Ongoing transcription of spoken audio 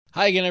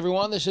Hi again,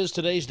 everyone. This is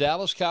today's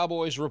Dallas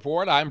Cowboys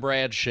Report. I'm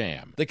Brad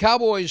Sham. The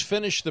Cowboys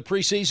finished the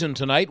preseason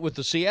tonight with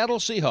the Seattle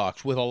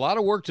Seahawks with a lot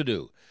of work to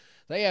do.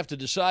 They have to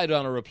decide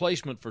on a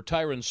replacement for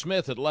Tyron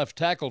Smith at left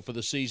tackle for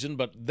the season,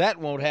 but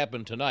that won't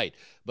happen tonight.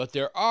 But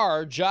there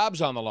are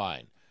jobs on the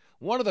line.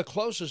 One of the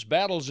closest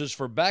battles is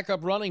for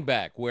backup running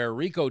back, where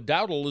Rico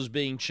Dowdle is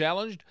being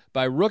challenged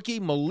by rookie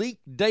Malik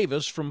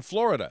Davis from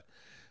Florida.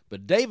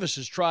 But Davis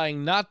is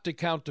trying not to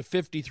count to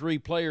 53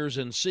 players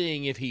and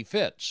seeing if he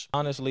fits.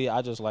 Honestly,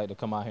 I just like to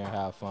come out here and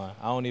have fun.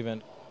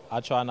 I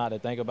try not to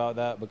think about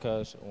that,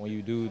 because when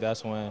you do,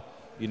 that's when,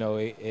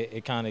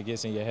 it kind of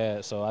gets in your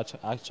head. So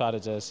I try to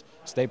just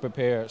stay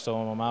prepared, so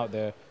when I'm out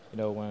there,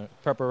 when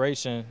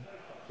preparation,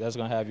 that's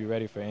going to have you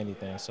ready for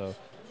anything. So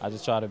I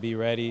just try to be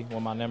ready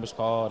when my number's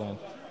called, and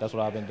that's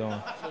what I've been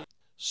doing.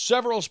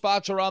 Several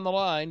spots are on the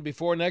line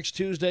before next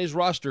Tuesday's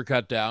roster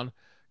cutdown.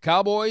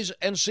 Cowboys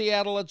and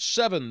Seattle at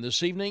 7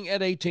 this evening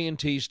at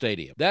AT&T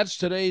Stadium. That's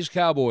today's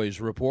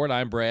Cowboys Report.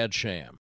 I'm Brad Sham.